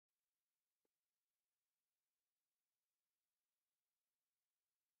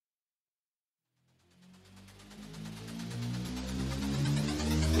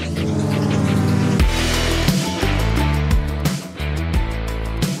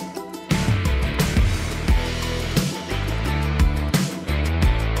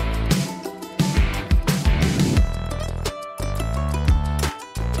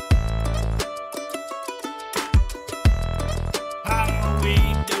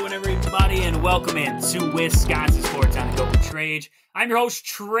and welcome in to Wisconsin Sports on the Go with Trage. I'm your host,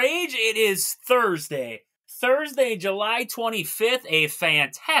 Trage. It is Thursday, July 25th, a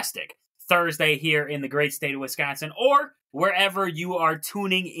fantastic Thursday here in the great state of Wisconsin, or wherever you are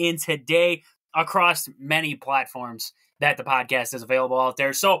tuning in today across many platforms that the podcast is available out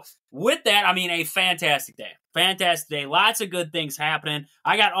there. So with that, a fantastic day. Fantastic day. Lots of good things happening.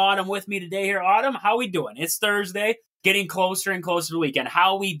 I got Autumn with me today here. Autumn, how we doing? It's Thursday, getting closer and closer to the weekend.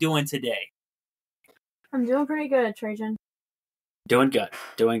 How we doing today? I'm doing pretty good, Trajan. Doing good.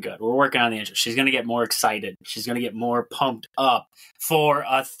 We're working on the intro. She's going to get more excited. She's going to get more pumped up for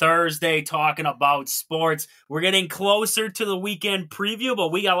a Thursday talking about sports. We're getting closer to the weekend preview,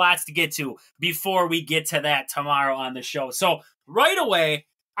 but we got lots to get to before we get to that tomorrow on the show. So right away,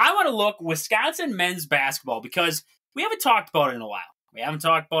 I want to look Wisconsin men's basketball because we haven't talked about it in a while.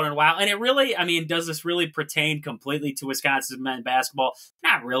 And it really, does this really pertain completely to Wisconsin men's basketball?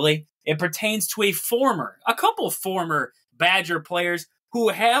 Not really. It pertains to a couple former Badger players who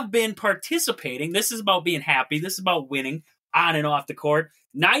have been participating. This is about being happy. This is about winning on and off the court.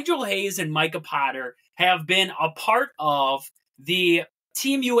 Nigel Hayes and Micah Potter have been a part of the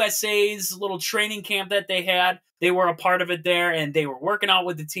Team USA's little training camp that they had. They were a part of it there, and they were working out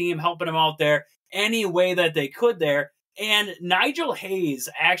with the team, helping them out there any way that they could there. And Nigel Hayes,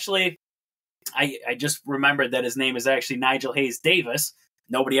 actually, I just remembered that his name is actually Nigel Hayes Davis.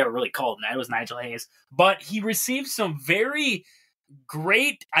 Nobody ever really called him that. It was Nigel Hayes. But he received some very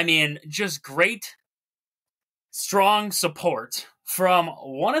great, great, strong support from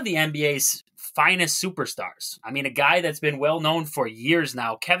one of the NBA's finest superstars. A guy that's been well known for years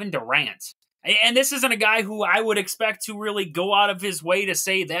now, Kevin Durant. And this isn't a guy who I would expect to really go out of his way to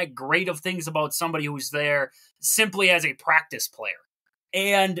say that great of things about somebody who's there simply as a practice player.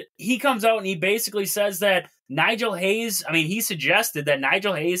 And he comes out and he basically says that Nigel Hayes, he suggested that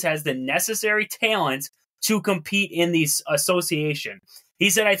Nigel Hayes has the necessary talent to compete in the association.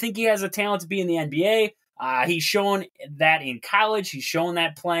 He said, I think he has the talent to be in the NBA. He's shown that in college. He's shown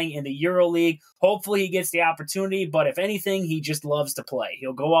that playing in the EuroLeague. Hopefully he gets the opportunity, but if anything, he just loves to play.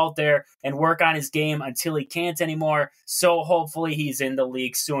 He'll go out there and work on his game until he can't anymore, so hopefully he's in the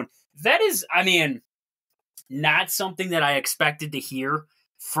league soon. That is, not something that I expected to hear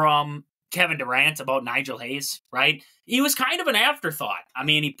from Kevin Durant about Nigel Hayes, right? He was kind of an afterthought.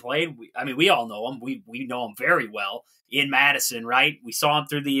 He played, we all know him. We know him very well in Madison, right? We saw him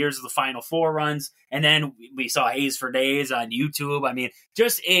through the years of the Final Four runs, and then we saw Hayes for days on YouTube.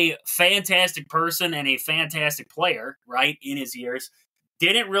 Just a fantastic person and a fantastic player, right, in his years.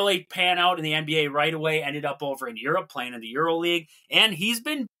 Didn't really pan out in the NBA right away, ended up over in Europe playing in the EuroLeague, and he's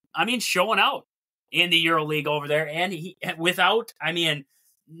been, showing out in the EuroLeague over there, and he without,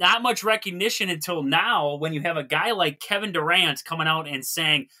 not much recognition until now when you have a guy like Kevin Durant coming out and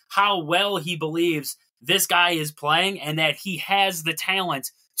saying how well he believes this guy is playing and that he has the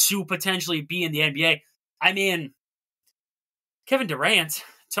talent to potentially be in the NBA. Kevin Durant,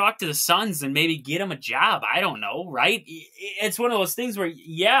 talk to the Suns and maybe get him a job. I don't know, right? It's one of those things where,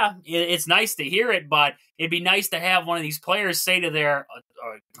 yeah, it's nice to hear it, but it'd be nice to have one of these players say to their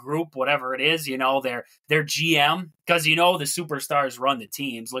group, whatever it is, their GM, because the superstars run the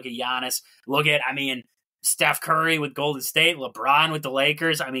teams. Look at Giannis. Look at, Steph Curry with Golden State, LeBron with the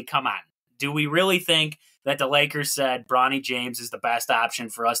Lakers. Come on. Do we really think that the Lakers said Bronny James is the best option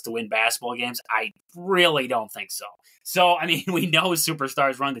for us to win basketball games? I really don't think so. So, we know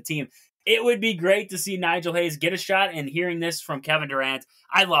superstars run the team. It would be great to see Nigel Hayes get a shot, and hearing this from Kevin Durant,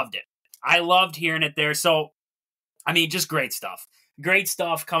 I loved it. I loved hearing it there. So, just great stuff. Great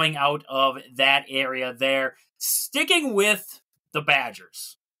stuff coming out of that area there. Sticking with the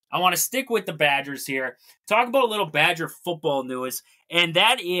Badgers. I want to stick with the Badgers here. Talk about a little Badger football news. And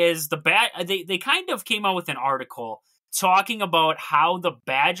that is they kind of came out with an article talking about how the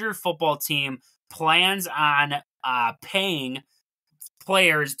Badger football team plans on paying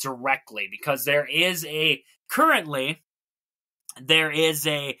players directly, because there is a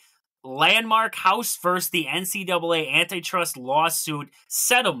landmark House versus the NCAA antitrust lawsuit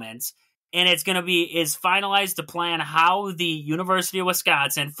settlement, and it's going to is finalized to plan how the University of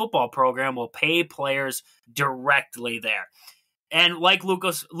Wisconsin football program will pay players directly there. And like Luke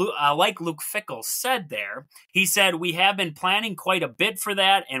Fickell said there, he said, we have been planning quite a bit for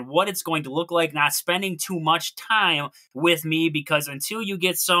that and what it's going to look like, not spending too much time with me, because until you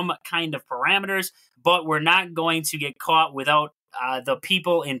get some kind of parameters, but we're not going to get caught without the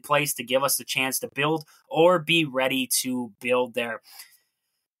people in place to give us the chance to build or be ready to build there.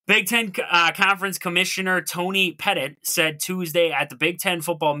 Big Ten Conference Commissioner Tony Pettit said Tuesday at the Big Ten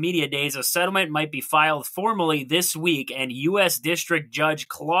Football Media Days a settlement might be filed formally this week, and U.S. District Judge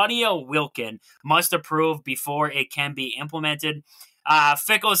Claudia Wilkin must approve before it can be implemented.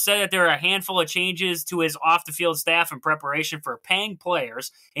 Fickle said that there are a handful of changes to his off-the-field staff in preparation for paying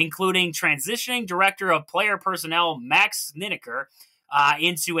players, including transitioning Director of Player Personnel Max Ninniker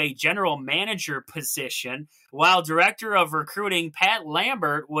into a general manager position, while Director of Recruiting Pat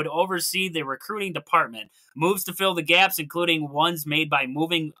Lambert would oversee the recruiting department. Moves to fill the gaps, including ones made by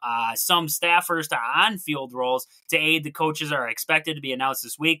moving some staffers to on-field roles to aid the coaches, are expected to be announced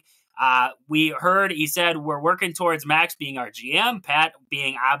this week. We heard, he said, we're working towards Max being our GM, Pat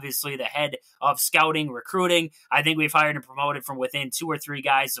being obviously the head of scouting, recruiting. I think we've hired and promoted from within 2 or 3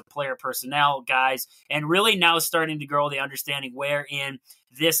 guys of player personnel guys, and really now starting to grow the understanding where in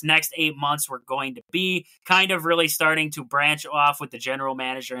this next 8 months we're going to be, kind of really starting to branch off with the general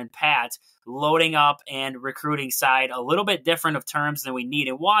manager and Pat loading up and recruiting side a little bit different of terms than we need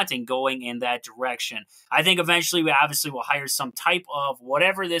and want, and going in that direction. I think eventually we obviously will hire some type of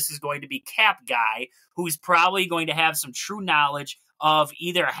whatever this is going to be cap guy who's probably going to have some true knowledge of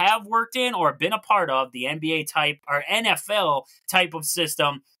either have worked in or been a part of the NBA type or NFL type of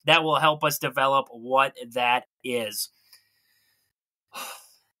system that will help us develop what that is.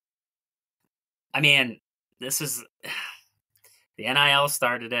 I mean, this is the NIL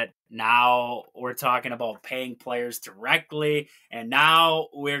started it. Now we're talking about paying players directly, and now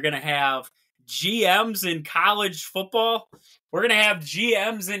we're going to have GMs in college football. We're going to have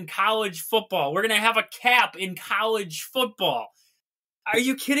GMs in college football. We're going to have a cap in college football. Are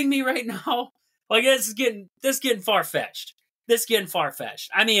you kidding me right now? Like, this is getting far-fetched. This is getting far-fetched.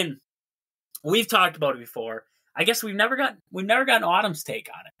 I mean, we've talked about it before. I guess we've never gotten Autumn's take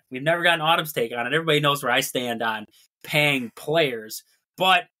on it. Everybody knows where I stand on paying players.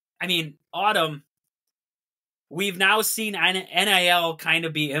 But, I mean, Autumn, we've now seen NIL kind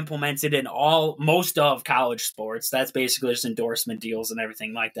of be implemented in most of college sports. That's basically just endorsement deals and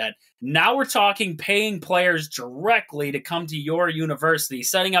everything like that. Now we're talking paying players directly to come to your university,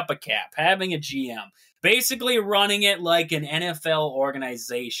 setting up a cap, having a GM, basically running it like an NFL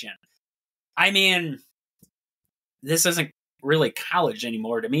organization. I mean, this isn't really college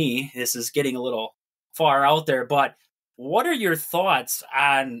anymore to me. This is getting a little far out there, but what are your thoughts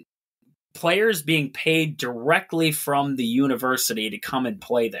on players being paid directly from the university to come and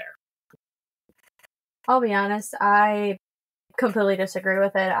play there? I'll be honest, I completely disagree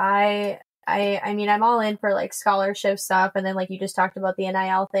with it. I mean, I'm all in for like scholarship stuff, and then like you just talked about the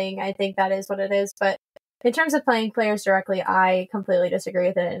NIL thing. I think that is what it is, but in terms of playing players directly, I completely disagree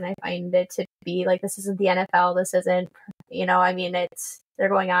with it, and I find it to be like, this isn't the NFL. This isn't, I mean, they're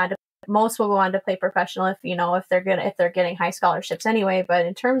going on to, most will go on to play professional if they're getting high scholarships anyway. But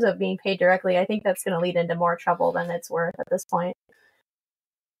in terms of being paid directly, I think that's going to lead into more trouble than it's worth at this point.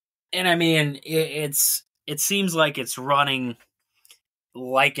 And I mean, it seems like it's running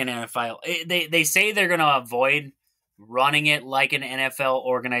like an NFL. They say they're going to avoid running it like an NFL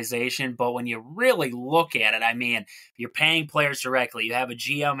organization, but when you really look at it, I mean, you're paying players directly. You have a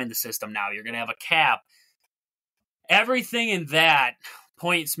GM in the system now. You're going to have a cap. Everything in that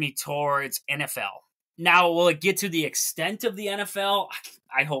points me towards NFL. Now, will it get to the extent of the NFL?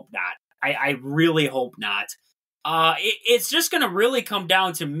 I hope not. I really hope not. It's just going to really come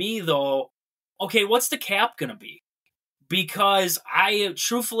down to me, though. Okay, what's the cap going to be? Because I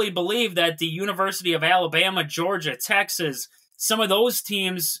truthfully believe that the University of Alabama, Georgia, Texas, some of those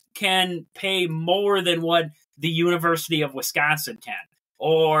teams can pay more than what the University of Wisconsin can,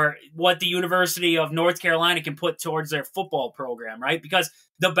 or what the University of North Carolina can put towards their football program, right? Because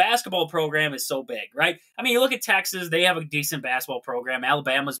the basketball program is so big, right? I mean, you look at Texas, they have a decent basketball program.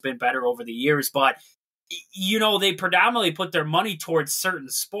 Alabama's been better over the years, but, they predominantly put their money towards certain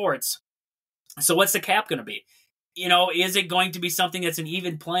sports. So what's the cap going to be? Is it going to be something that's an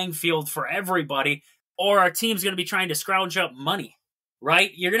even playing field for everybody, or are teams going to be trying to scrounge up money,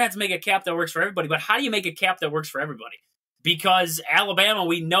 right? You're going to have to make a cap that works for everybody, but how do you make a cap that works for everybody? Because Alabama,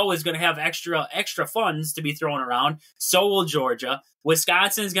 we know, is going to have extra funds to be thrown around. So will Georgia.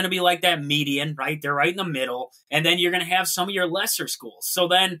 Wisconsin is going to be like that median, right? They're right in the middle. And then you're going to have some of your lesser schools. So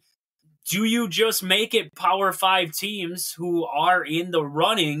then do you just make it Power 5 teams who are in the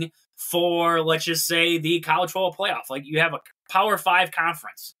running for, let's just say, the college football playoff? Like, you have a Power 5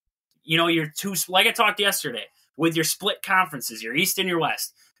 conference. Your two, like I talked yesterday, with your split conferences, your East and your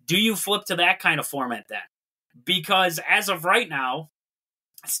West. Do you flip to that kind of format then? Because as of right now,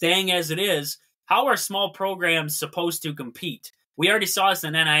 staying as it is, how are small programs supposed to compete? We already saw this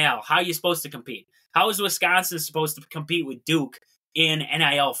in NIL. How are you supposed to compete? How is Wisconsin supposed to compete with Duke in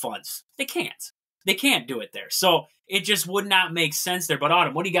NIL funds. They can't. They can't do it there. So it just would not make sense there. But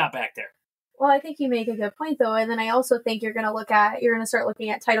Autumn, what do you got back there? Well, I think you make a good point, though. And then I also think you're going to start looking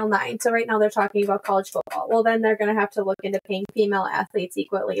at Title IX. So right now they're talking about college football. Well, then they're going to have to look into paying female athletes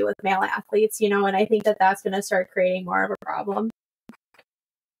equally with male athletes, and I think that that's going to start creating more of a problem.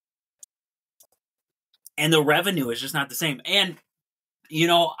 And the revenue is just not the same. And,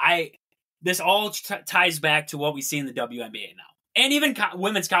 this all ties back to what we see in the WNBA now. And even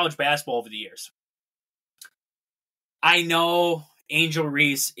women's college basketball over the years. I know Angel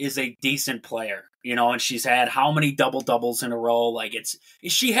Reese is a decent player, and she's had how many double-doubles in a row? Like,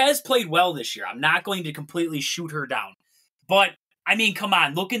 she has played well this year. I'm not going to completely shoot her down. But, I mean, come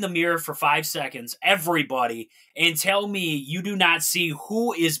on, look in the mirror for 5 seconds, everybody, and tell me you do not see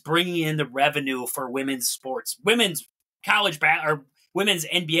who is bringing in the revenue for women's sports, women's college or women's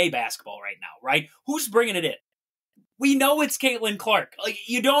NBA basketball right now, right? Who's bringing it in? We know it's Caitlin Clark. Like,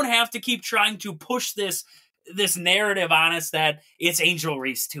 you don't have to keep trying to push this narrative on us that it's Angel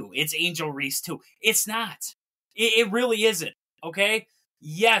Reese too. It's Angel Reese too. It's not. It really isn't. Okay?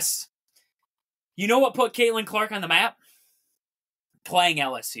 Yes. You know what put Caitlin Clark on the map? Playing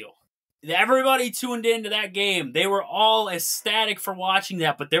LSU. Everybody tuned into that game. They were all ecstatic for watching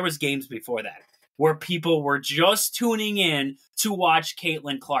that, but there was games before that where people were just tuning in to watch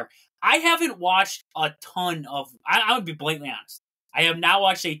Caitlin Clark. I haven't watched a ton of, I would be blatantly honest, I have not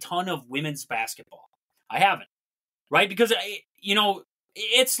watched a ton of women's basketball. I haven't, right? Because,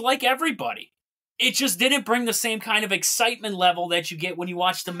 it's like everybody. It just didn't bring the same kind of excitement level that you get when you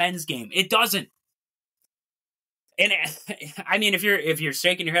watch the men's game. It doesn't. And, I mean, if you're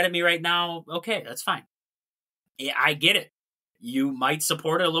shaking your head at me right now, okay, that's fine. I get it. You might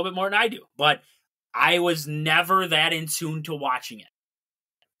support it a little bit more than I do. But I was never that in tune to watching it.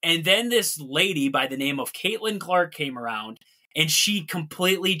 And then this lady by the name of Caitlin Clark came around, and she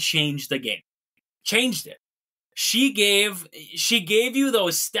completely changed the game. Changed it. She gave you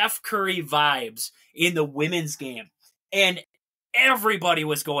those Steph Curry vibes in the women's game. And everybody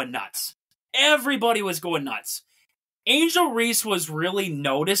was going nuts. Everybody was going nuts. Angel Reese was really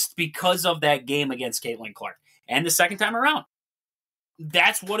noticed because of that game against Caitlin Clark. And the second time around.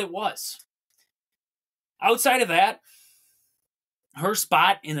 That's what it was. Outside of that, her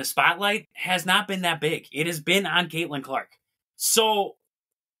spot in the spotlight has not been that big. It has been on Caitlin Clark. So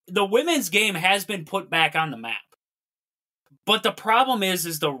the women's game has been put back on the map. But the problem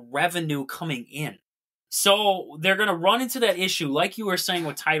is the revenue coming in. So they're going to run into that issue, like you were saying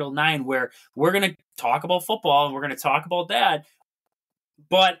with Title IX, where we're going to talk about football and we're going to talk about that.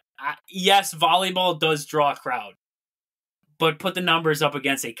 But yes, volleyball does draw a crowd. But put the numbers up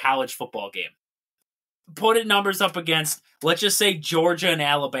against a college football game. Put the numbers up against, let's just say Georgia and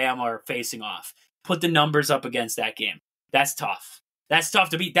Alabama are facing off. Put the numbers up against that game. That's tough. That's tough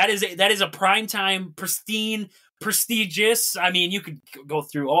to beat. That is a primetime, pristine, prestigious. I mean, you could go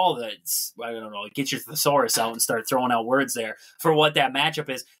through all the, I don't know, get your thesaurus out and start throwing out words there for what that matchup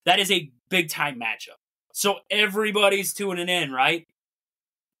is. That is a big time matchup. So everybody's tuning in, right?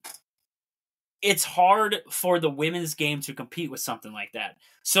 It's hard for the women's game to compete with something like that.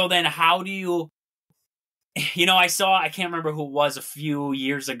 So then how do you, I can't remember who it was a few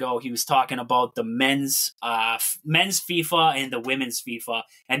years ago. He was talking about the men's FIFA and the women's FIFA,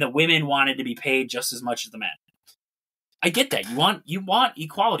 and the women wanted to be paid just as much as the men. I get that. You want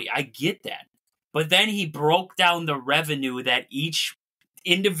equality. I get that. But then he broke down the revenue that each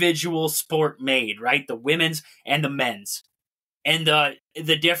individual sport made, right? The women's and the men's. And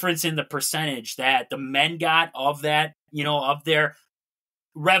the difference in the percentage that the men got of that, of their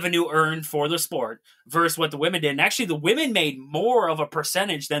revenue earned for the sport versus what the women did. And actually, the women made more of a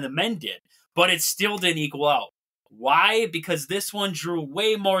percentage than the men did, but it still didn't equal out. Why? Because this one drew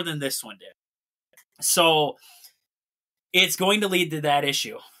way more than this one did. So it's going to lead to that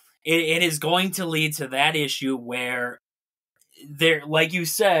issue. It is going to lead to that issue where there, like you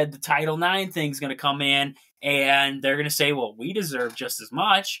said, the Title IX thing is going to come in and they're going to say, well, we deserve just as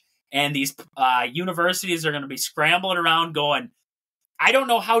much. And these universities are going to be scrambling around going, I don't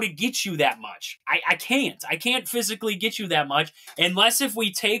know how to get you that much. I can't physically get you that much unless if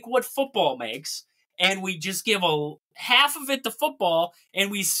we take what football makes and we just give half of it to football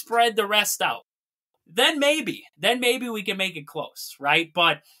and we spread the rest out. Then maybe we can make it close, right?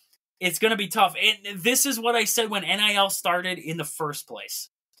 But it's going to be tough. And this is what I said when NIL started in the first place.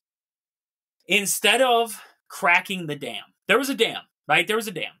 Instead of cracking the dam, there was a dam, right? There was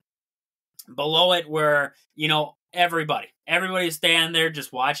a dam. Below it were, Everybody was standing there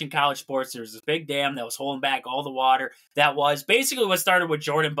just watching college sports. There was this big dam that was holding back all the water. That was basically what started with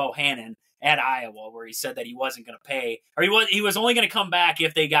Jordan Bohannon at Iowa, where he said that he wasn't going to pay, or he was only going to come back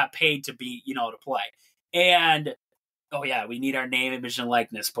if they got paid to be, to play. And, oh yeah, we need our name, image, and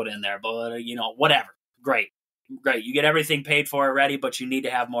likeness put in there, but, whatever. Great. You get everything paid for already, but you need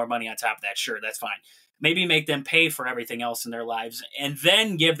to have more money on top of that. Sure, that's fine. Maybe make them pay for everything else in their lives and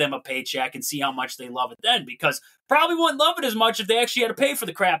then give them a paycheck and see how much they love it then, because probably wouldn't love it as much if they actually had to pay for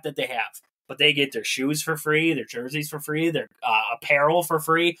the crap that they have. But they get their shoes for free, their jerseys for free, their apparel for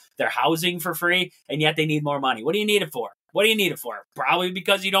free, their housing for free, and yet they need more money. What do you need it for? Probably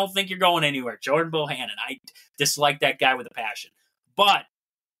because you don't think you're going anywhere. Jordan Bohannon, I dislike that guy with a passion. But,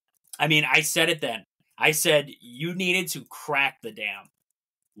 I said it then. I said you needed to crack the dam.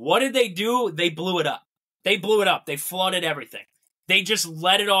 What did they do? They blew it up. They flooded everything. They just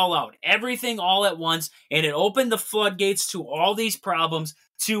let it all out. Everything all at once. And it opened the floodgates to all these problems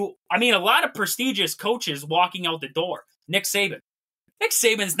to, a lot of prestigious coaches walking out the door. Nick Saban. Nick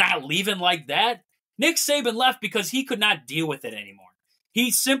Saban's not leaving like that. Nick Saban left because he could not deal with it anymore. He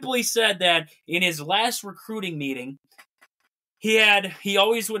simply said that in his last recruiting meeting, he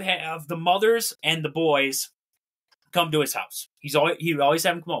always would have the mothers and the boys come to his house. He would always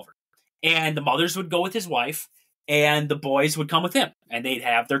have them come over. And the mothers would go with his wife, and the boys would come with him, and they'd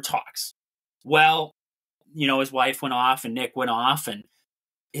have their talks. Well, his wife went off, and Nick went off, and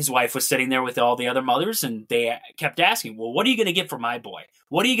his wife was sitting there with all the other mothers, and they kept asking, well, what are you going to get for my boy?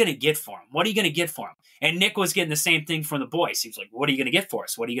 What are you going to get for him? And Nick was getting the same thing from the boys. He was like, what are you going to get for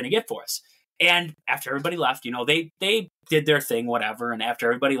us? And after everybody left, they did their thing, whatever. And after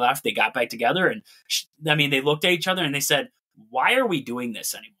everybody left, they got back together, and they looked at each other and they said, why are we doing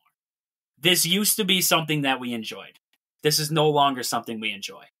this anymore? This used to be something that we enjoyed. This is no longer something we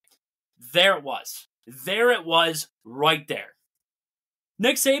enjoy. There it was. Right there.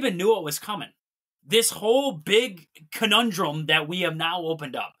 Nick Saban knew it was coming. This whole big conundrum that we have now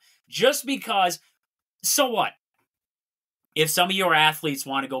opened up. Just because, so what? If some of your athletes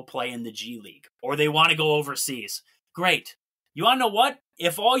want to go play in the G League or they want to go overseas, great. You want to know what?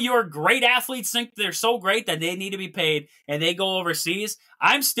 If all your great athletes think they're so great that they need to be paid and they go overseas,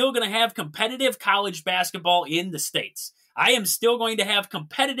 I'm still going to have competitive college basketball in the States. I am still going to have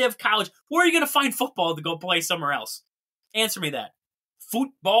competitive college. Where are you going to find football to go play somewhere else? Answer me that.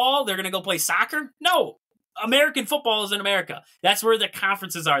 Football? They're going to go play soccer? No. American football is in America. That's where the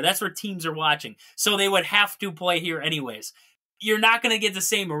conferences are. That's where teams are watching. So they would have to play here anyways. You're not going to get the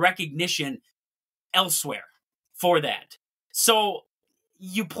same recognition elsewhere for that. So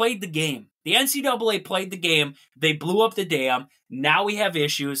you played the game. The NCAA played the game. They blew up the dam. Now we have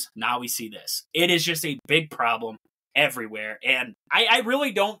issues. Now we see this. It is just a big problem everywhere. And I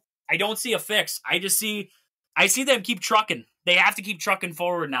really don't see a fix. I see them keep trucking. They have to keep trucking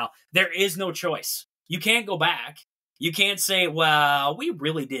forward now. There is no choice. You can't go back. You can't say, well, we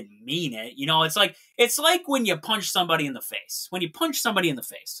really didn't mean it. It's like when you punch somebody in the face.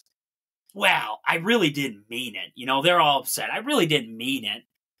 Well, I really didn't mean it. They're all upset. I really didn't mean it.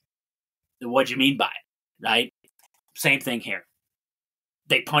 What'd you mean by it, right? Same thing here.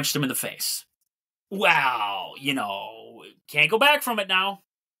 They punched him in the face. Wow, can't go back from it now.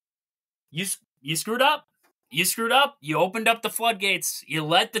 You screwed up. You opened up the floodgates. You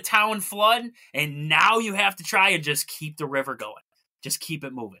let the town flood, and now you have to try and just keep the river going. Just keep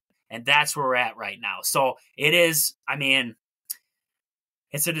it moving. And that's where we're at right now. So it is,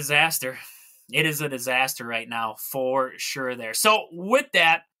 it's a disaster. It is a disaster right now for sure there. So with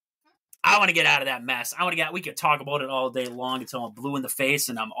that, I want to get out of that mess. We could talk about it all day long until I'm blue in the face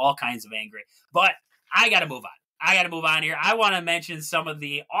and I'm all kinds of angry. But I got to move on here. I want to mention some of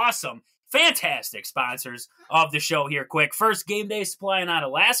the awesome, fantastic sponsors of the show here quick. First, Game Day Supply in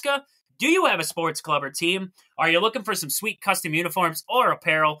Alaska. Do you have a sports club or team? Are you looking for some sweet custom uniforms or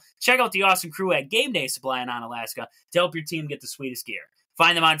apparel? Check out the awesome crew at Game Day Supply in Alaska to help your team get the sweetest gear.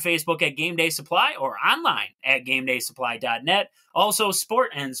 Find them on Facebook at Game Day Supply or online at GameDaySupply.net. Also,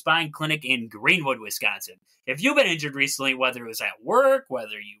 Sport and Spine Clinic in Greenwood, Wisconsin. If you've been injured recently, whether it was at work,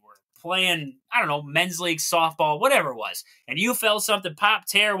 whether you were playing, men's league, softball, whatever it was, and you felt something pop,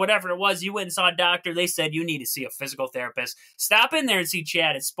 tear, whatever it was, you went and saw a doctor, they said you need to see a physical therapist, stop in there and see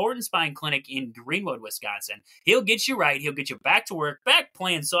Chad at Sport and Spine Clinic in Greenwood, Wisconsin. He'll get you right. He'll get you back to work, back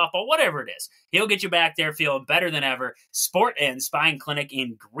playing softball, whatever it is. He'll get you back there feeling better than ever. Sport and Spine Clinic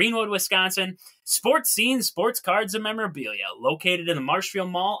in Greenwood, Wisconsin. Sports Scene, Sports Cards and Memorabilia, located in the Marshfield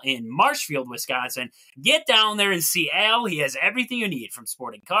Mall in Marshfield, Wisconsin. Get down there and see Al. He has everything you need, from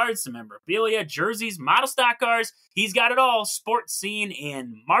sporting cards to memorabilia, jerseys, model stock cars. He's got it all. Sports Scene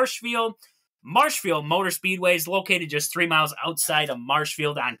in Marshfield. Marshfield Motor Speedway is located just 3 miles outside of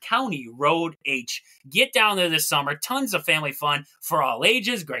Marshfield on County Road H. Get down there this summer. Tons of family fun for all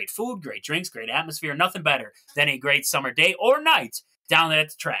ages. Great food, great drinks, great atmosphere. Nothing better than a great summer day or night down there at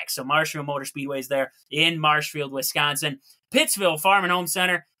the track. So Marshfield Motor Speedway is there in Marshfield, Wisconsin. Pittsville Farm and Home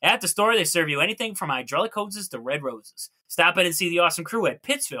Center. At the store, they serve you anything from hydraulic hoses to red roses. Stop in and see the awesome crew at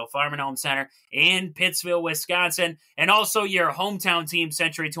Pittsville Farm and Home Center in Pittsville, Wisconsin. And also your hometown team,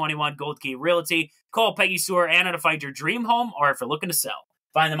 Century 21 Gold Key Realty. Call Peggy Sue or Anna to find your dream home or if you're looking to sell.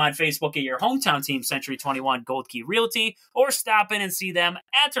 Find them on Facebook at your hometown team, Century 21 Gold Key Realty, or stop in and see them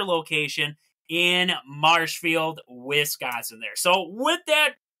at their location in Marshfield, Wisconsin there. So with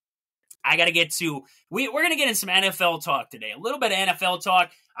that, I got to get to, we're going to get in some NFL talk today. A little bit of NFL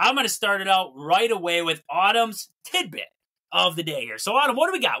talk. I'm going to start it out right away with Autumn's tidbit of the day here. So Autumn, what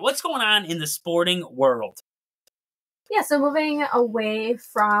do we got? What's going on in the sporting world? Yeah, so moving away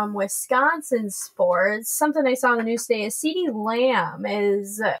from Wisconsin sports, something I saw in the news today is CeeDee Lamb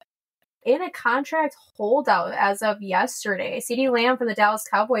is in a contract holdout as of yesterday. CeeDee Lamb from the Dallas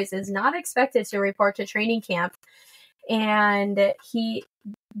Cowboys is not expected to report to training camp. And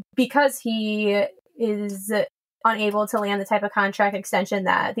because he is unable to land the type of contract extension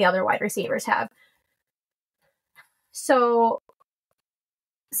that the other wide receivers have. So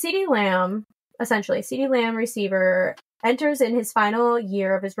CeeDee Lamb receiver, enters in his final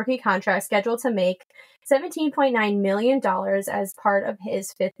year of his rookie contract, scheduled to make $17.9 million as part of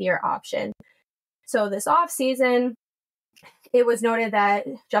his fifth-year option. So this offseason, it was noted that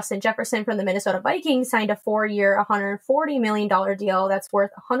Justin Jefferson from the Minnesota Vikings signed a 4-year, $140 million deal that's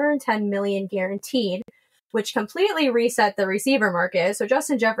worth $110 million guaranteed, which completely reset the receiver market. So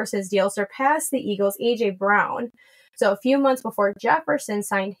Justin Jefferson's deal surpassed the Eagles' A.J. Brown. So a few months before Jefferson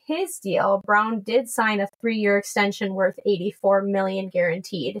signed his deal, Brown did sign a 3-year extension worth $84 million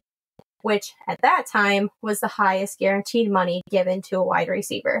guaranteed, which at that time was the highest guaranteed money given to a wide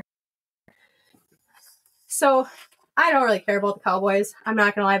receiver. So I don't really care about the Cowboys. I'm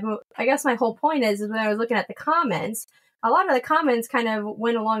not going to lie. But I guess my whole point is when I was looking at the comments, a lot of the comments kind of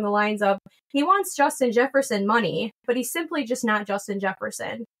went along the lines of, he wants Justin Jefferson money, but he's simply just not Justin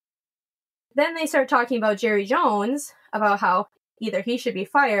Jefferson. Then they start talking about Jerry Jones, about how either he should be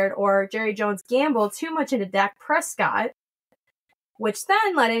fired or Jerry Jones gambled too much into Dak Prescott, which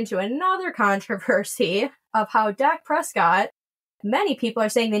then led into another controversy of how Dak Prescott, many people are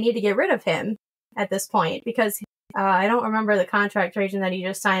saying they need to get rid of him at this point because I don't remember the contract duration that he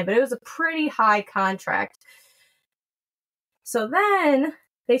just signed, but it was a pretty high contract. So then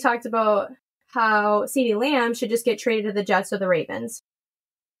they talked about how CeeDee Lamb should just get traded to the Jets or the Ravens.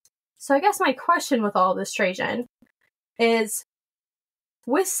 So I guess my question with all this, Trajan, is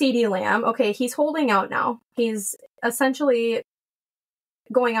with CeeDee Lamb, okay, he's holding out now. He's essentially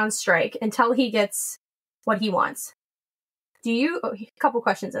going on strike until he gets what he wants. A couple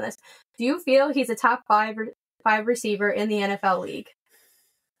questions in this. Do you feel he's a top five receiver in the NFL league?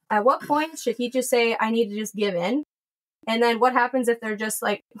 At what point should he just say, I need to just give in? And then what happens if they're just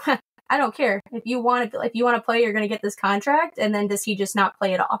like, I don't care. If you want to play, you're going to get this contract. And then does he just not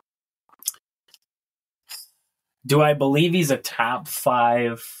play at all? Do I believe he's a top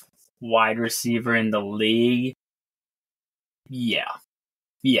 5 wide receiver in the league? Yeah.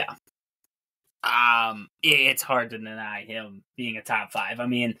 It's hard to deny him being a top 5. I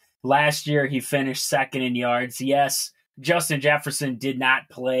mean, last year he finished second in yards. Yes, Justin Jefferson did not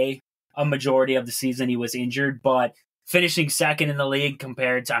play a majority of the season. He was injured, but finishing second in the league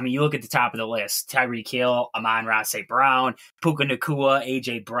compared to, you look at the top of the list, Tyreek Hill, Amon-Ra St. Brown, Puka Nacua,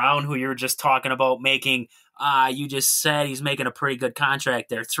 A.J. Brown, who you were just talking about making, you just said he's making a pretty good contract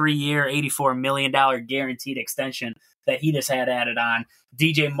there. 3-year, $84 million guaranteed extension that he just had added on.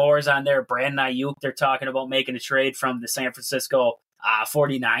 DJ Moore's on there. Brandon Ayuk, they're talking about making a trade from the San Francisco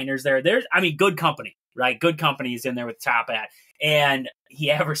 49ers there. There's, good company, right? Good company is in there with top at. And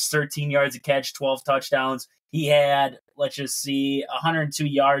he averaged 13 yards a catch, 12 touchdowns. He had, 102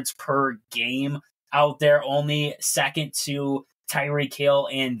 yards per game out there, only second to Tyreek Hill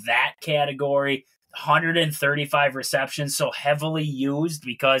in that category. 135 receptions, so heavily used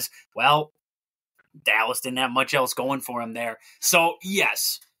because, Dallas didn't have much else going for him there. So,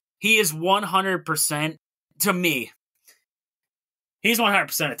 yes, he is 100%, to me, he's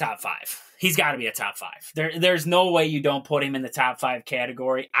 100% a top 5. He's got to be a top 5. There's no way you don't put him in the top 5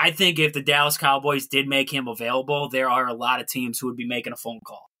 category. I think if the Dallas Cowboys did make him available, there are a lot of teams who would be making a phone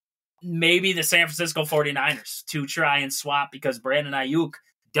call. Maybe the San Francisco 49ers to try and swap because Brandon Ayuk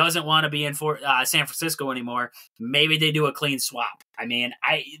doesn't want to be in San Francisco anymore. Maybe they do a clean swap. I mean,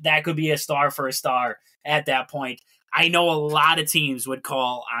 that could be a star for a star at that point. I know a lot of teams would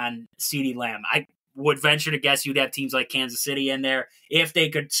call on CeeDee Lamb. I would venture to guess you'd have teams like Kansas City in there if they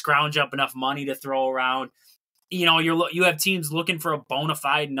could scrounge up enough money to throw around. You know, you have teams looking for a bona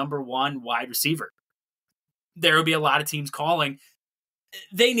fide number one wide receiver. There would be a lot of teams calling.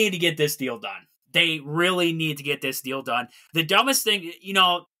 They need to get this deal done. They really need to get this deal done. The dumbest thing, you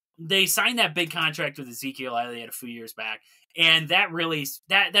know, they signed that big contract with Ezekiel Elliott a few years back, and that really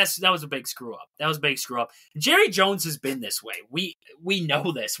that was a big screw up. That was a big screw up. Jerry Jones has been this way. We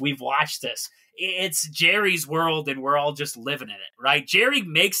know this. We've watched this. It's Jerry's world, and we're all just living in it, right? Jerry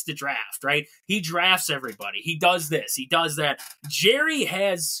makes the draft, right? He drafts everybody. He does this. He does that. Jerry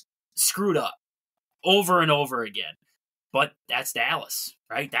has screwed up over and over again. But that's Dallas,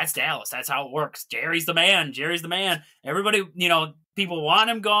 right? That's Dallas. That's how it works. Jerry's the man. Jerry's the man. Everybody, you know, people want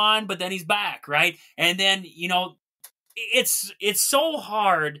him gone, but then he's back, right? And then, you know, it's so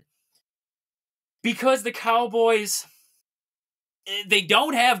hard because the Cowboys, they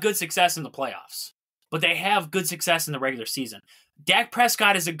don't have good success in the playoffs, but they have good success in the regular season. Dak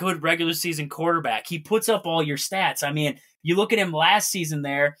Prescott is a good regular season quarterback. He puts up all your stats. I mean, you look at him last season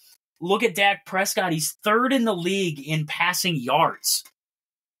there. Look at Dak Prescott. He's third in the league in passing yards.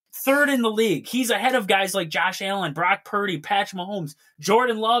 Third in the league. He's ahead of guys like Josh Allen, Brock Purdy, Patrick Mahomes.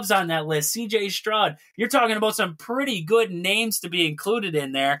 Jordan Love's on that list. C.J. Stroud. You're talking about some pretty good names to be included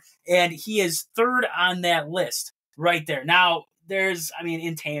in there, and he is third on that list right there. Now, there's, I mean,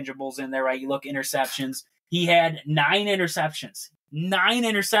 intangibles in there, right? You look interceptions. He had 9 interceptions. 9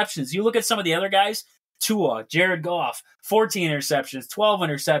 interceptions. You look at some of the other guys, Tua, Jared Goff, 14 interceptions, 12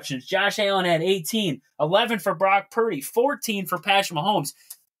 interceptions. Josh Allen had 18, 11 for Brock Purdy, 14 for Patrick Mahomes.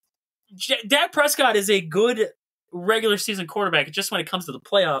 Dak Prescott is a good regular season quarterback. Just when it comes to the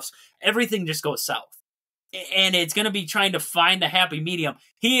playoffs, everything just goes south. And it's going to be trying to find the happy medium.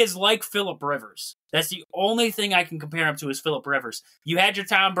 He is like Phillip Rivers. That's the only thing I can compare him to is Phillip Rivers. You had your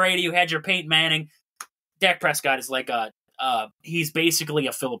Tom Brady, you had your Peyton Manning. Dak Prescott is like he's basically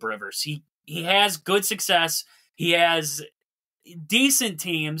a Phillip Rivers. He has good success. He has decent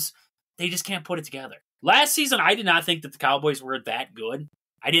teams. They just can't put it together. Last season, I did not think that the Cowboys were that good.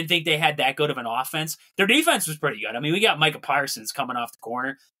 I didn't think they had that good of an offense. Their defense was pretty good. I mean, we got Micah Parsons coming off the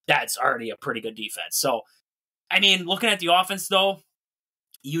corner. That's already a pretty good defense. So, I mean, looking at the offense, though,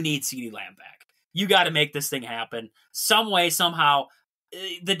 you need CeeDee Lamb back. You got to make this thing happen. Some way, somehow.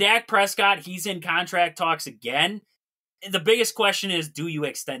 The Dak Prescott, he's in contract talks again. The biggest question is, do you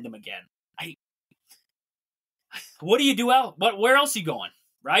extend him again? What do you do out? Where else are you going?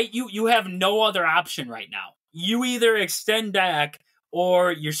 Right? You have no other option right now. You either extend Dak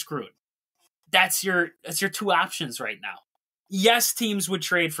or you're screwed. That's your 2 options right now. Yes, teams would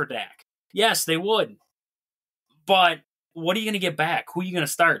trade for Dak. Yes, they would. But what are you going to get back? Who are you going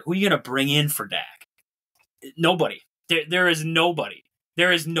to start? Who are you going to bring in for Dak? Nobody. There is nobody.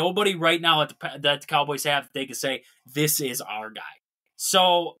 There is nobody right now that the Cowboys have that they can say, this is our guy.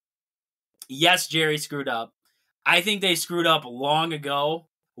 So, yes, Jerry screwed up. I think they screwed up long ago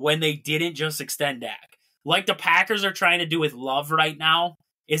when they didn't just extend Dak. Like the Packers are trying to do with Love right now,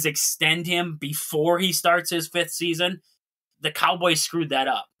 is extend him before he starts his 5th season. The Cowboys screwed that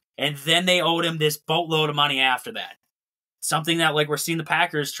up. And then they owed him this boatload of money after that. Something that like we're seeing the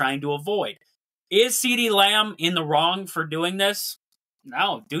Packers trying to avoid. Is CeeDee Lamb in the wrong for doing this?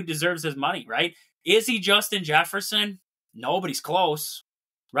 No, dude deserves his money, right? Is he Justin Jefferson? Nobody's close.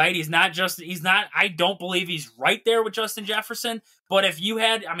 Right? I don't believe he's right there with Justin Jefferson. But if you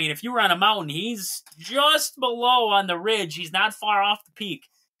were on a mountain, he's just below on the ridge. He's not far off the peak,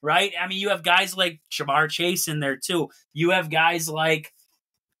 right? I mean, you have guys like Jamar Chase in there too. You have guys like,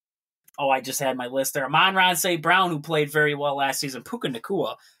 I just had my list there. Amon-Ra St. Brown, who played very well last season. Puka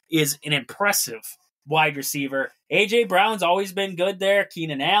Nacua is an impressive wide receiver. A.J. Brown's always been good there.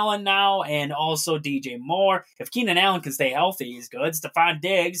 Keenan Allen now, and also DJ Moore. If Keenan Allen can stay healthy, he's good. Stephon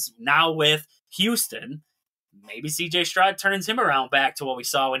Diggs, now with Houston. Maybe C.J. Stroud turns him around back to what we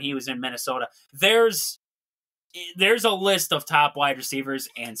saw when he was in Minnesota. There's a list of top wide receivers,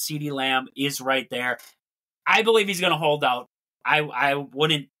 and CeeDee Lamb is right there. I believe he's going to hold out. I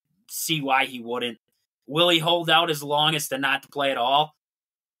wouldn't see why he wouldn't. Will he hold out as long as to not to play at all?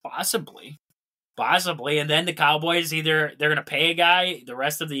 Possibly. And then the Cowboys, either they're going to pay a guy the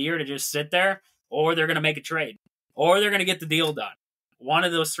rest of the year to just sit there, or they're going to make a trade, or they're going to get the deal done. One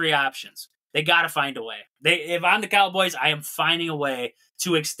of those 3 options. They got to find a way. If I'm the Cowboys, I am finding a way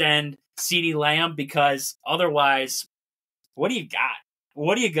to extend CeeDee Lamb, because otherwise, what do you got?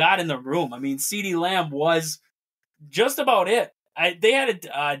 What do you got in the room? I mean, CeeDee Lamb was just about it. they had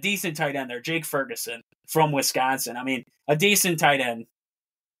a decent tight end there, Jake Ferguson from Wisconsin. I mean, a decent tight end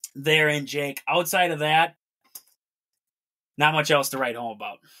there in Jake. Outside of that, not much else to write home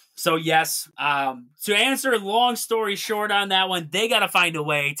about. So, yes, to answer long story short on that one, they got to find a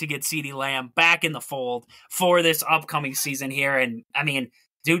way to get CeeDee Lamb back in the fold for this upcoming season here. And, I mean,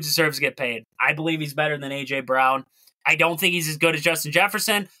 dude deserves to get paid. I believe he's better than A.J. Brown. I don't think he's as good as Justin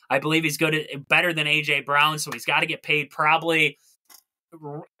Jefferson. I believe he's better than A.J. Brown, so he's got to get paid probably,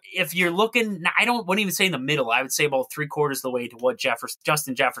 if you're looking, wouldn't even say in the middle. I would say about 3/4 of the way to what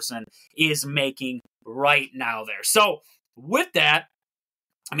Justin Jefferson is making right now there. So, with that,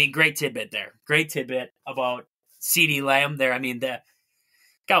 I mean, great tidbit there. Great tidbit about CeeDee Lamb there. I mean, the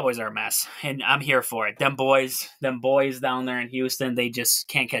Cowboys are a mess, and I'm here for it. Them boys down there in Houston, they just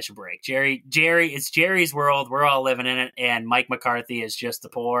can't catch a break. It's Jerry's world. We're all living in it, and Mike McCarthy is just the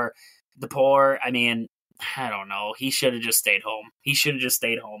poor. I mean, I don't know. He should have just stayed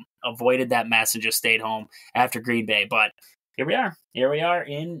home. Avoided that mess and just stayed home after Green Bay. But here we are.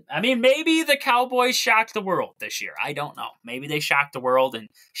 Maybe the Cowboys shocked the world this year. I don't know. Maybe they shocked the world and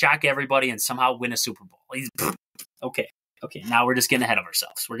shock everybody and somehow win a Super Bowl. Okay, now we're just getting ahead of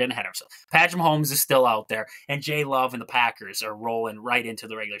ourselves. Patrick Mahomes is still out there, and Jay Love and the Packers are rolling right into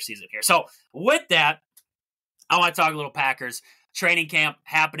the regular season here. So with that, I want to talk a little Packers. Training camp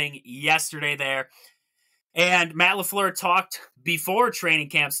happening yesterday there. And Matt LaFleur talked before training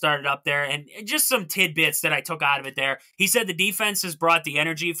camp started up there, and just some tidbits that I took out of it there. He said the defense has brought the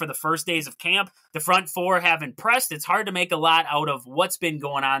energy for the first days of camp. The front four have impressed. It's hard to make a lot out of what's been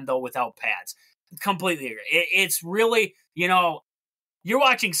going on, though, without pads. Completely agree. It's really, you're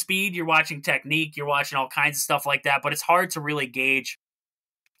watching speed, you're watching technique, you're watching all kinds of stuff like that, but it's hard to really gauge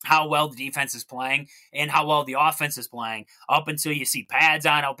how well the defense is playing and how well the offense is playing up until you see pads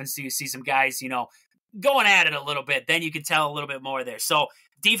on, up until you see some guys, going at it a little bit. Then you can tell a little bit more there. So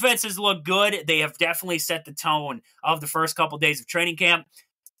defenses look good. They have definitely set the tone of the first couple days of training camp.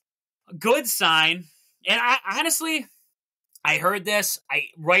 Good sign. And I honestly, I heard this.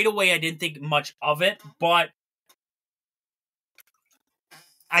 Right away, I didn't think much of it, but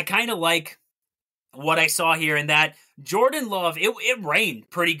I kind of like what I saw here in that Jordan Love, it rained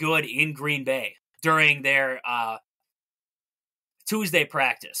pretty good in Green Bay during their Tuesday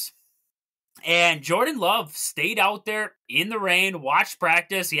practice. And Jordan Love stayed out there in the rain, watched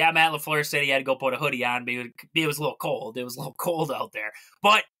practice. Yeah, Matt LaFleur said he had to go put a hoodie on, but it was a little cold. It was a little cold out there.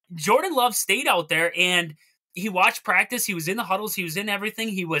 But Jordan Love stayed out there, and he watched practice. He was in the huddles. He was in everything.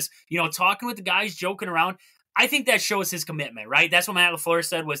 He was, talking with the guys, joking around. I think that shows his commitment, right? That's what Matt LaFleur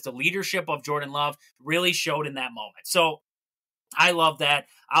said was the leadership of Jordan Love really showed in that moment. So I love that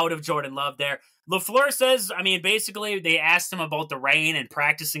out of Jordan Love there. LaFleur says, basically they asked him about the rain and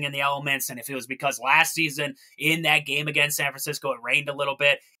practicing in the elements, and if it was because last season in that game against San Francisco, it rained a little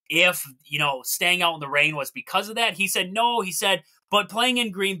bit. If, staying out in the rain was because of that. He said, no. He said, but playing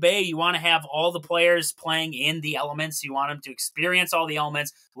in Green Bay, you want to have all the players playing in the elements. You want them to experience all the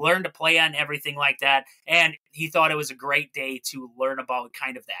elements, learn to play on everything like that. And he thought it was a great day to learn about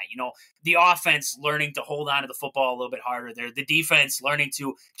kind of that. The offense learning to hold on to the football a little bit harder there. The defense learning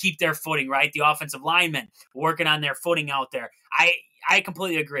to keep their footing, right? The offensive linemen working on their footing out there. I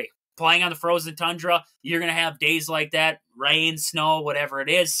completely agree. Playing on the frozen tundra, you're going to have days like that, rain, snow, whatever it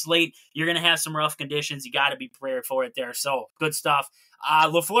is, sleet. You're going to have some rough conditions. You got to be prepared for it there. So, good stuff.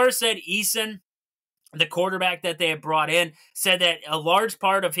 LaFleur said Eason, the quarterback that they had brought in, said that a large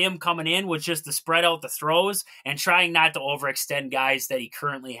part of him coming in was just to spread out the throws and trying not to overextend guys that he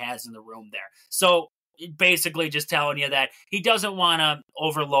currently has in the room there. So, basically just telling you that he doesn't want to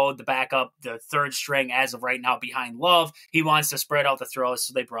overload the backup, the third string as of right now behind Love. He wants to spread out the throws,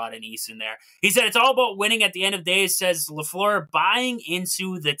 so they brought in Eason there. He said it's all about winning at the end of the day, says LaFleur, buying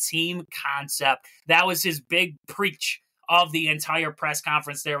into the team concept. That was his big preach of the entire press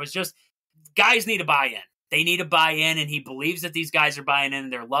conference there, was just guys need to buy in. They need to buy in, and he believes that these guys are buying in,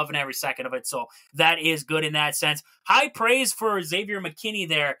 and they're loving every second of it, so that is good in that sense. High praise for Xavier McKinney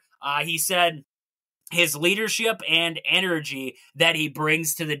there. He said his leadership and energy that he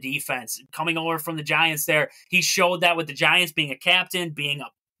brings to the defense. Coming over from the Giants there, he showed that with the Giants, being a captain, being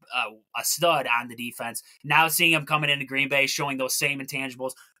a stud on the defense. Now seeing him coming into Green Bay, showing those same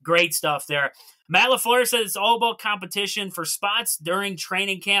intangibles. Great stuff there. Matt LaFleur says it's all about competition for spots during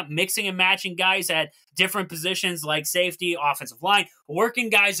training camp, mixing and matching guys at different positions like safety, offensive line, working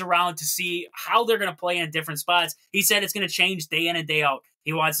guys around to see how they're going to play in different spots. He said it's going to change day in and day out.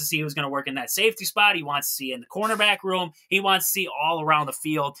 He wants to see who's going to work in that safety spot. He wants to see in the cornerback room. He wants to see all around the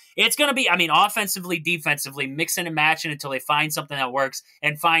field. It's going to be, offensively, defensively, mixing and matching until they find something that works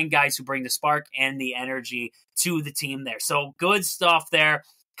and find guys who bring the spark and the energy to the team there. So good stuff there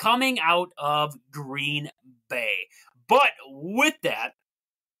coming out of Green Bay. But with that,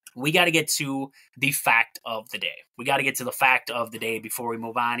 we got to get to the fact of the day. We got to get to the fact of the day before we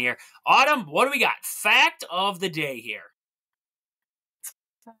move on here. Autumn, what do we got? Fact of the day here.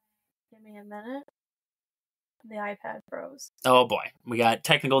 Give me a minute. The iPad froze. Oh boy, we got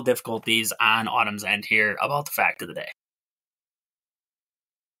technical difficulties on Autumn's end here about the fact of the day.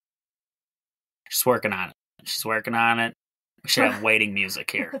 She's working on it. We should have waiting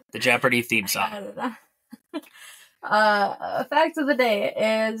music here. The Jeopardy theme song. Fact of the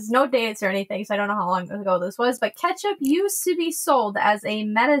day is no dates or anything, so I don't know how long ago this was, but ketchup used to be sold as a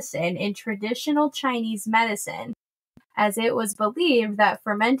medicine in traditional Chinese medicine, as it was believed that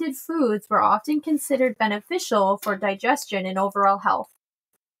fermented foods were often considered beneficial for digestion and overall health.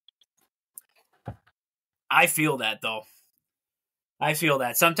 I feel that, though. I feel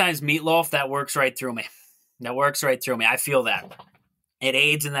that. Sometimes meatloaf, that works right through me. I feel that. It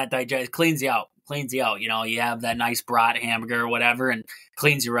aids in that digestion. Cleans you out. You have that nice brat hamburger or whatever and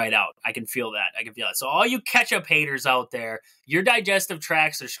cleans you right out. I can feel that. So all you ketchup haters out there, your digestive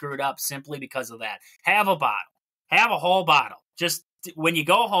tracts are screwed up simply because of that. Have a bottle. Have a whole bottle. Just when you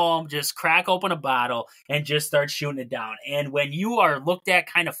go home, just crack open a bottle and just start shooting it down. And when you are looked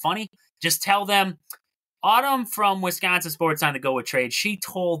at kind of funny, just tell them, Autumn from Wisconsin Sports on the Go with Trade, she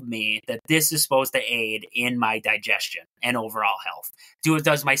told me that this is supposed to aid in my digestion and overall health.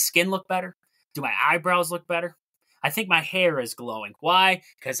 Does my skin look better? Do my eyebrows look better? I think my hair is glowing. Why?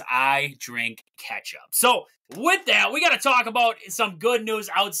 Because I drink ketchup. So with that, we got to talk about some good news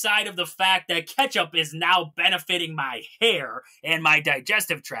outside of the fact that ketchup is now benefiting my hair and my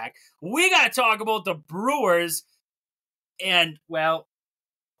digestive tract. We got to talk about the Brewers. And, well,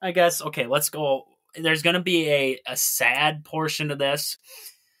 I guess, okay, let's go. There's going to be a sad portion to this.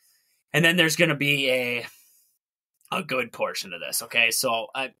 And then there's going to be a good portion of this, okay? So,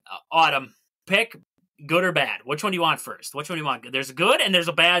 Autumn, pick good or bad. Which one do you want first? Which one do you want? There's a good and there's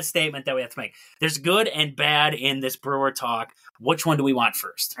a bad statement that we have to make. There's good and bad in this Brewer talk. Which one do we want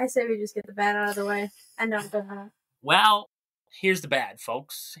first? I say we just get the bad out of the way. And don't go on. Well, here's the bad,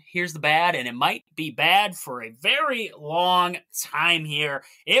 folks. Here's the bad, and it might be bad for a very long time here.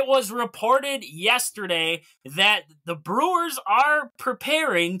 It was reported yesterday that the Brewers are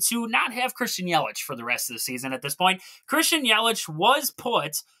preparing to not have Christian Yelich for the rest of the season at this point. Christian Yelich was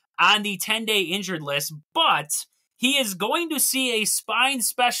put on the 10-day injured list, but he is going to see a spine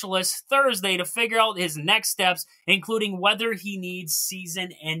specialist Thursday to figure out his next steps, including whether he needs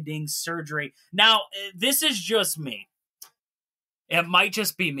season-ending surgery. Now, this is just me. It might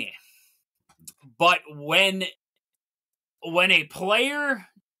just be me. But when a player,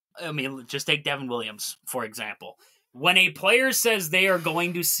 just take Devin Williams, for example. When a player says they are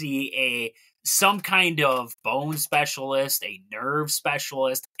going to see some kind of bone specialist, a nerve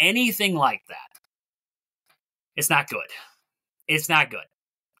specialist, anything like that, it's not good. It's not good.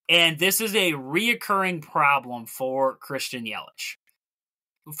 And this is a reoccurring problem for Christian Yelich.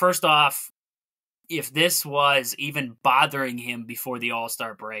 First off, if this was even bothering him before the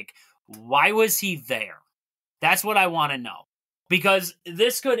All-Star break, why was he there? That's what I want to know. Because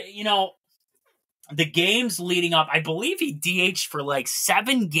this could, the games leading up, I believe he DH'd for like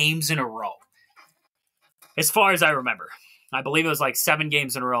 7 games in a row. As far as I remember. I believe it was like 7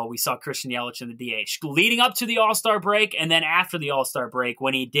 games in a row we saw Christian Yelich in the DH. Leading up to the All-Star break, and then after the All-Star break,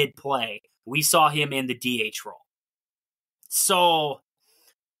 when he did play, we saw him in the DH role. So,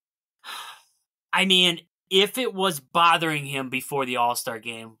 if it was bothering him before the All-Star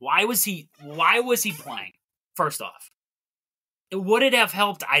game, why was he playing? First off, would it have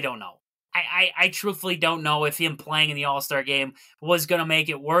helped? I don't know. I truthfully don't know if him playing in the All-Star game was going to make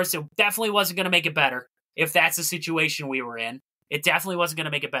it worse. It definitely wasn't going to make it better. If that's the situation we were in, it definitely wasn't going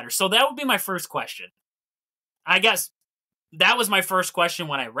to make it better. So that would be my first question. I guess that was my first question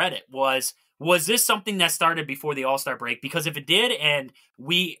when I read it was this something that started before the All-Star break? Because if it did, and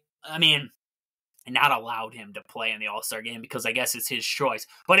not allowed him to play in the All-Star game because I guess it's his choice.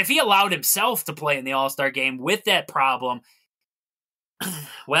 But if he allowed himself to play in the All-Star game with that problem,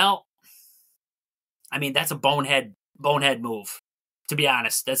 well, that's a bonehead move. To be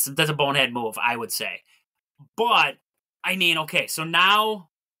honest, that's a bonehead move, I would say. But, okay, so now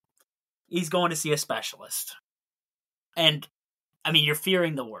he's going to see a specialist. And, you're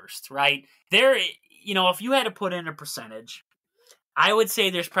fearing the worst, right? If you had to put in a percentage, I would say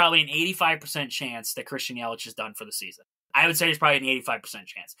there's probably an 85% chance that Christian Yelich is done for the season. I would say there's probably an 85%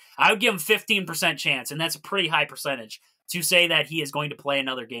 chance. I would give him 15% chance, and that's a pretty high percentage to say that he is going to play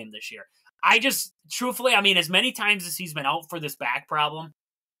another game this year. Truthfully, I mean, as many times as he's been out for this back problem,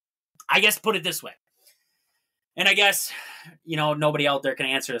 I guess put it this way. And I guess, nobody out there can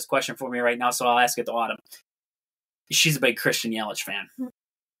answer this question for me right now, so I'll ask it to Autumn. She's a big Christian Yelich fan.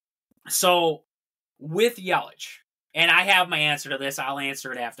 So, with Yelich, and I have my answer to this, I'll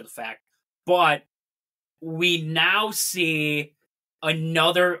answer it after the fact, but we now see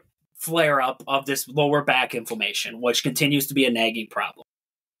another flare-up of this lower back inflammation, which continues to be a nagging problem.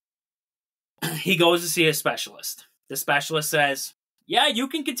 He goes to see a specialist. The specialist says, yeah, you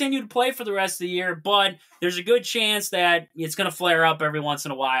can continue to play for the rest of the year, but there's a good chance that it's going to flare up every once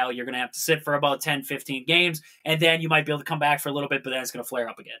in a while. You're going to have to sit for about 10, 15 games, and then you might be able to come back for a little bit, but then it's going to flare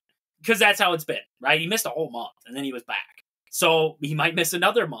up again. Because that's how it's been, right? He missed a whole month, and then he was back. So he might miss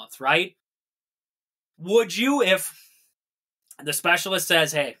another month, right? Would you, if the specialist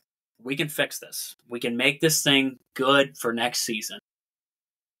says, hey, we can fix this. We can make this thing good for next season.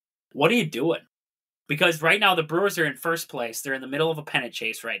 What are you doing? Because right now the Brewers are in first place. They're in the middle of a pennant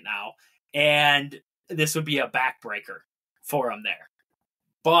chase right now. And this would be a backbreaker for them there.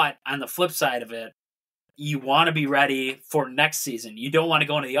 But on the flip side of it, you want to be ready for next season. You don't want to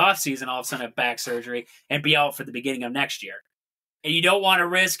go into the offseason all of a sudden have back surgery and be out for the beginning of next year. And you don't want to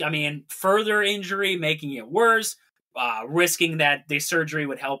risk, further injury, making it worse, risking that the surgery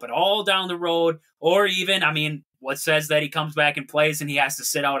would help at all down the road, or even, what says that he comes back and plays and he has to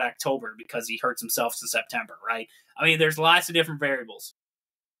sit out October because he hurts himself in September, right? There's lots of different variables.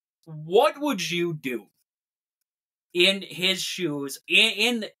 What would you do in his shoes?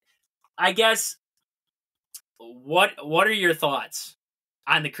 I guess, what are your thoughts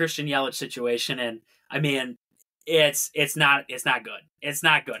on the Christian Yelich situation? And it's not good. It's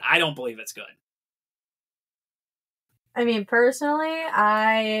not good. I don't believe it's good. Personally,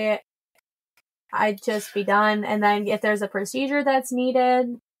 I'd just be done. And then if there's a procedure that's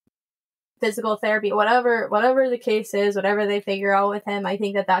needed, physical therapy, whatever the case is, whatever they figure out with him, I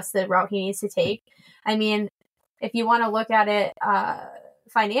think that's the route he needs to take. If you want to look at it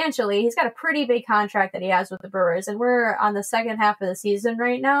financially, he's got a pretty big contract that he has with the Brewers, and we're on the second half of the season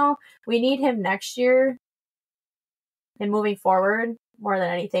right now. We need him next year and moving forward more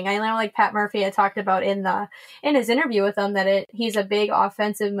than anything. I know, like Pat Murphy had talked about in his interview with him, that he's a big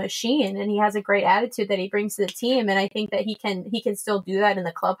offensive machine and he has a great attitude that he brings to the team, and I think that he can still do that in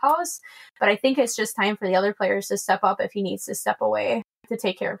the clubhouse. But I think it's just time for the other players to step up if he needs to step away to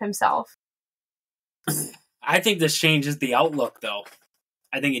take care of himself. I think this changes the outlook, though.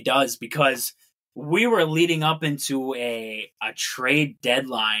 I think it does, because we were leading up into a trade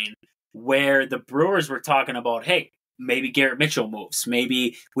deadline where the Brewers were talking about, hey, maybe Garrett Mitchell moves.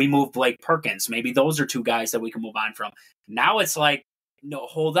 Maybe we move Blake Perkins. Maybe those are two guys that we can move on from. Now it's like, no,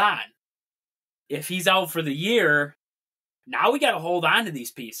 hold on. If he's out for the year, now we got to hold on to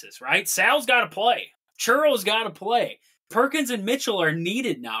these pieces, right? Sal's got to play. Churro's got to play. Perkins and Mitchell are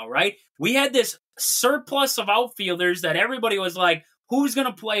needed now, right? We had this surplus of outfielders that everybody was like, who's going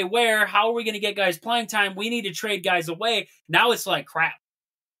to play where? How are we going to get guys playing time? We need to trade guys away. Now it's like crap.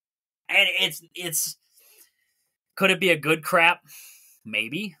 And it's could it be a good crap?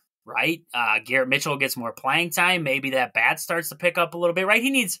 Maybe, right? Garrett Mitchell gets more playing time. Maybe that bat starts to pick up a little bit, right? He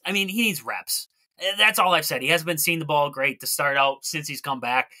needs reps. That's all I've said. He hasn't been seeing the ball great to start out since he's come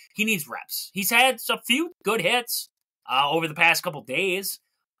back. He needs reps. He's had a few good hits over the past couple days,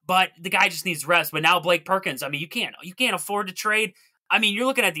 but the guy just needs reps. But now Blake Perkins, you can't afford to trade. You're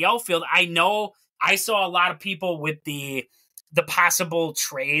looking at the outfield. I know I saw a lot of people with the possible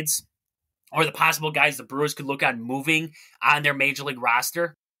trades or the possible guys the Brewers could look at moving on their major league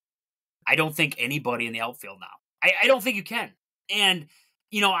roster. I don't think anybody in the outfield now. I don't think you can. And,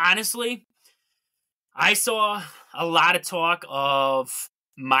 honestly, I saw a lot of talk of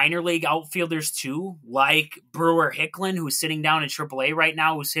minor league outfielders too, like Brewer Hicklin, who's sitting down in AAA right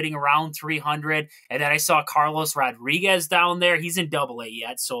now, who's hitting around 300. And then I saw Carlos Rodriguez down there. He's in AA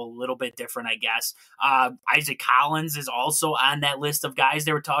yet, so a little bit different, I guess. Isaac Collins is also on that list of guys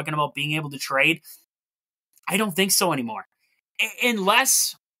they were talking about being able to trade. I don't think so anymore.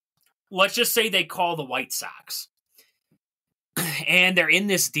 Unless, let's just say they call the White Sox and they're in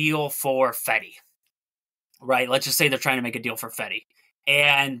this deal for Fetty, right? Let's just say they're trying to make a deal for Fetty.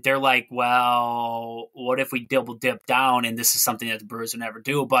 And they're like, well, what if we double dip down? And this is something that the Brewers would never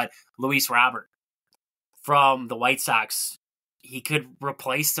do. But Luis Robert from the White Sox, he could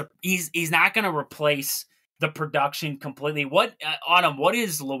replace he's not going to replace the production completely. What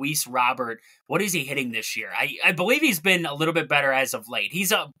is Luis Robert? What is he hitting this year? I believe he's been a little bit better as of late.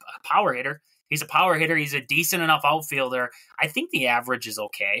 He's a power hitter. He's a power hitter. He's a decent enough outfielder. I think the average is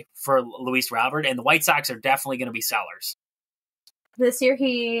okay for Luis Robert, and the White Sox are definitely going to be sellers. This year,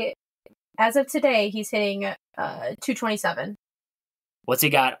 as of today, he's hitting 227. What's he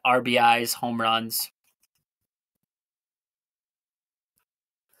got? RBIs, home runs?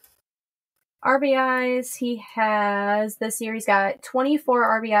 RBIs, he has, this year he's got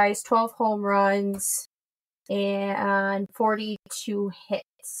 24 RBIs, 12 home runs, and 42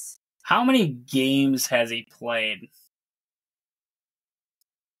 hits. How many games has he played?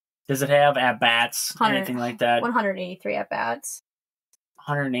 Does it have at-bats, anything like that? 183 at-bats.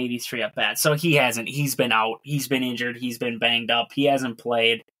 183 at-bats. So he hasn't. He's been out. He's been injured. He's been banged up. He hasn't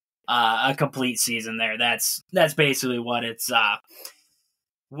played a complete season there. That's basically what it's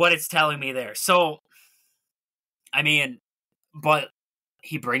telling me there. So, I mean, but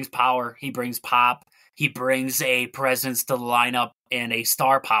he brings power. He brings pop. He brings a presence to the lineup and a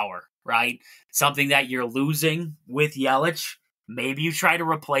star power, right? Something that you're losing with Yelich. Maybe you try to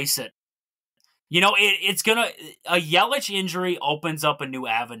replace it. You know, a Yelich injury opens up a new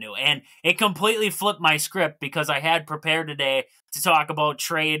avenue, and it completely flipped my script because I had prepared today to talk about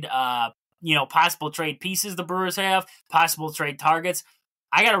possible trade pieces the Brewers have, possible trade targets.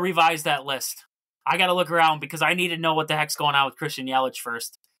 I got to revise that list. I got to look around because I need to know what the heck's going on with Christian Yelich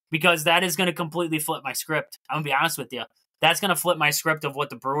first, because that is going to completely flip my script. I'm going to be honest with you. That's going to flip my script of what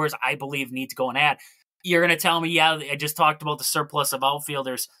the Brewers, I believe, need to go and add. You're going to tell me, yeah, I just talked about the surplus of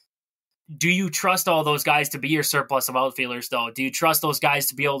outfielders. Do you trust all those guys to be your surplus of outfielders, though? Do you trust those guys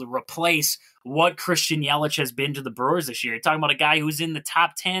to be able to replace what Christian Yelich has been to the Brewers this year? You're talking about a guy who's in the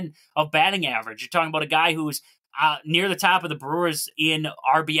top 10 of batting average. You're talking about a guy who's near the top of the Brewers in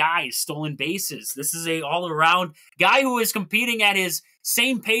RBIs, stolen bases. This is a all-around guy who is competing at his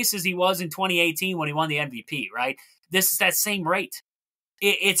same pace as he was in 2018 when he won the MVP, right? This is that same rate.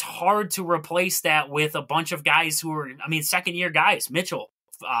 It's hard to replace that with a bunch of guys who are, second-year guys. Mitchell,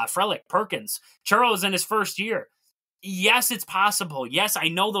 Frelick, Perkins. Churro's in his first year. Yes, it's possible. Yes, I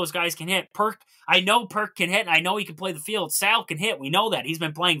know those guys can hit. I know Perk can hit, and I know he can play the field. Sal can hit. We know that. He's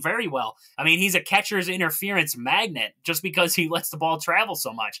been playing very well. He's a catcher's interference magnet just because he lets the ball travel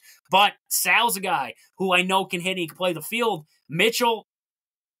so much. But Sal's a guy who I know can hit and he can play the field. Mitchell,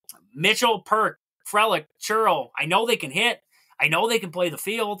 Perk, Frelick, Churro, I know they can hit. I know they can play the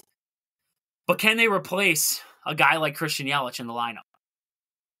field. But can they replace a guy like Christian Yelich in the lineup?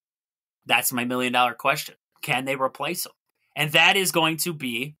 That's my $1 million question. Can they replace him? And that is going to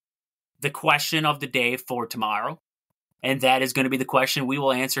be the question of the day for tomorrow. And that is going to be the question we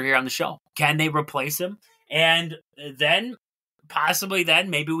will answer here on the show. Can they replace him? And then, possibly then,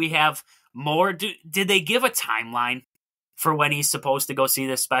 maybe we have more. Did they give a timeline for when he's supposed to go see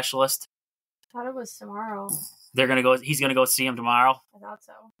this specialist? I thought it was tomorrow. He's going to go see him tomorrow? I thought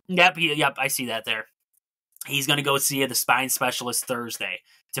so. Yep, I see that there. He's going to go see the spine specialist Thursday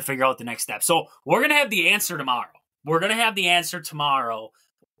to figure out the next step. So we're going to have the answer tomorrow.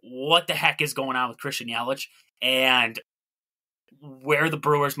 What the heck is going on with Christian Yelich and where the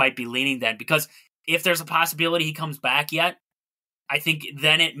Brewers might be leaning then. Because if there's a possibility he comes back yet, I think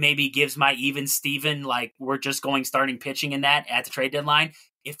then it maybe gives my even Steven, like we're just going starting pitching in that at the trade deadline.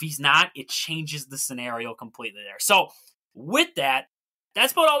 If he's not, it changes the scenario completely there. So with that,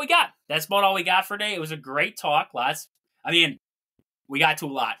 that's about all we got. That's about all we got for today. It was a great talk. We got to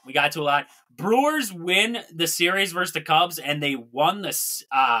a lot. Brewers win the series versus the Cubs, and they won the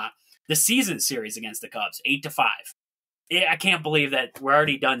season series against the Cubs, 8-5. I can't believe that we're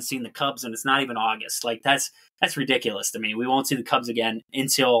already done seeing the Cubs, and it's not even August. Like that's ridiculous to me. We won't see the Cubs again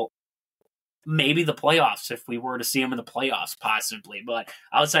until maybe the playoffs, if we were to see them in the playoffs, possibly. But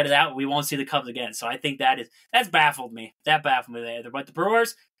outside of that, we won't see the Cubs again. So I think that's baffled me. That baffled me there. But the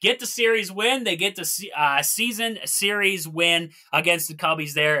Brewers get the series win. They get the season series win against the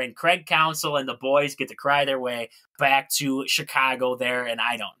Cubbies there. And Craig Counsell and the boys get to cry their way back to Chicago there. And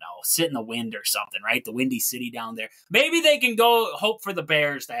I don't know, sit in the wind or something, right? The Windy City down there. Maybe they can go hope for the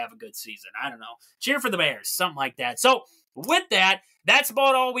Bears to have a good season. I don't know. Cheer for the Bears, something like that. So with that, that's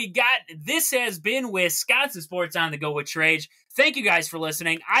about all we got. This has been Wisconsin Sports on the Go with Trage. Thank you guys for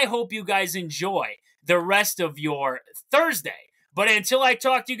listening. I hope you guys enjoy the rest of your Thursday. But until I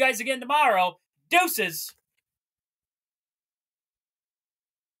talk to you guys again tomorrow, deuces.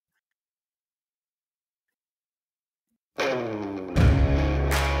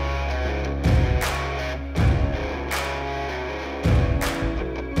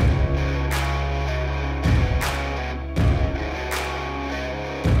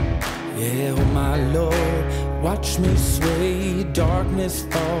 Yeah, oh my Lord, watch me sway. Darkness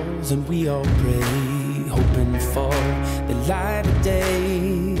falls and we all pray, hoping for the light of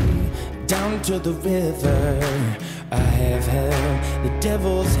day. down to the river. I have held the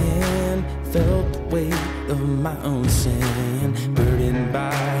devil's hand, felt the weight of my own sin, burdened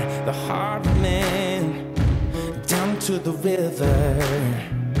by the heart of man. Down to the river,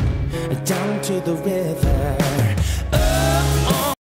 down to the river.